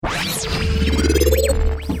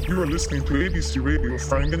are listening to ABC Radio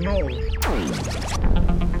Frank and Noel.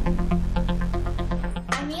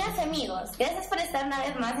 Amigas y amigos, gracias por estar una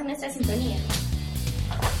vez más en nuestra sintonía.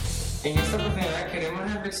 En esta oportunidad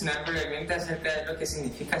queremos reflexionar brevemente acerca de lo que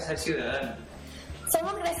significa ser ciudadano.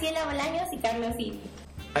 Somos Graciela Bolaños y Carlos Ibi.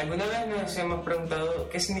 ¿Alguna vez nos hemos preguntado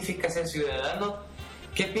qué significa ser ciudadano?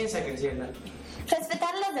 ¿Qué piensa Graciela?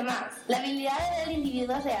 Respetar a los demás. La habilidad de ver el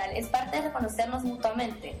individuo real es parte de reconocernos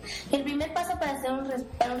mutuamente y el primer paso para hacer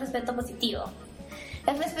un respeto positivo.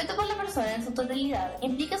 El respeto por la persona en su totalidad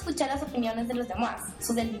implica escuchar las opiniones de los demás,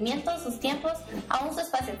 sus sentimientos, sus tiempos, aún su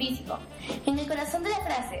espacio físico. En el corazón de la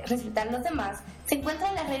frase, respetar a los demás, se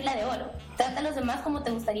encuentra la regla de oro. Trata a los demás como te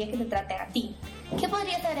gustaría que te traten a ti. ¿Qué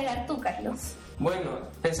podrías agregar tú, Carlos? Bueno,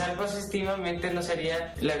 pensar positivamente no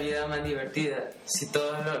sería la vida más divertida si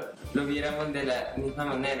todos lo viéramos de la misma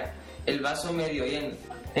manera, el vaso medio lleno,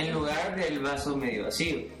 en lugar del vaso medio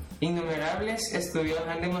vacío. Innumerables estudios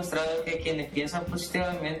han demostrado que quienes piensan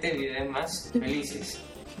positivamente viven más felices.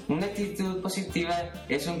 Una actitud positiva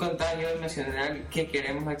es un contagio emocional que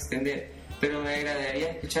queremos extender, pero me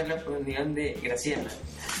agradaría escuchar la opinión de Graciela.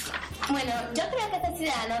 Bueno, yo creo que ser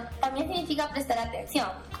ciudadano también significa prestar atención.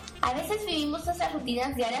 A veces vivimos nuestras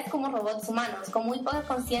rutinas diarias como robots humanos, con muy poca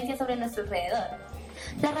conciencia sobre nuestro alrededor.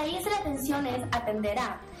 La raíz de la atención es atender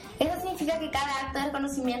a. Eso significa que cada acto de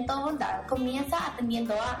reconocimiento o bondad comienza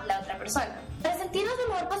atendiendo a la otra persona. Para sentirnos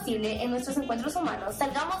lo mejor posible en nuestros encuentros humanos,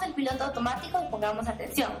 salgamos del piloto automático y pongamos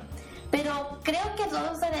atención. Pero creo que a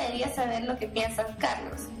todos debería saber lo que piensa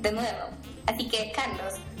Carlos, de nuevo. Así que,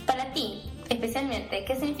 Carlos, para ti, especialmente,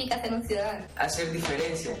 ¿qué significa ser un ciudadano? Hacer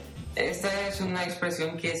diferencia. Esta es una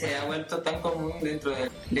expresión que se ha vuelto tan común dentro del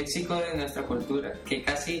léxico de nuestra cultura que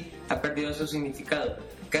casi ha perdido su significado.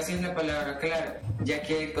 Casi es la palabra clara, ya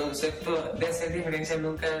que el concepto de hacer diferencia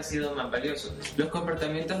nunca ha sido más valioso. Los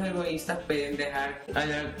comportamientos egoístas pueden dejar al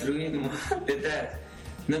altruismo detrás.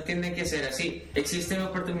 No tiene que ser así. Existen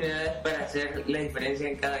oportunidades para hacer la diferencia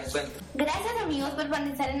en cada encuentro. Gracias, amigos, por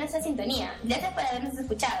permanecer en nuestra sintonía. Gracias por habernos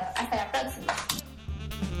escuchado. Hasta la próxima.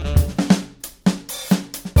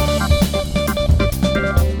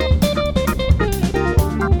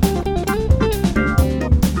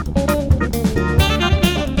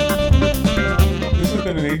 This has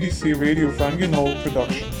been an ABC Radio Frank and Noel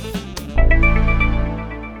production.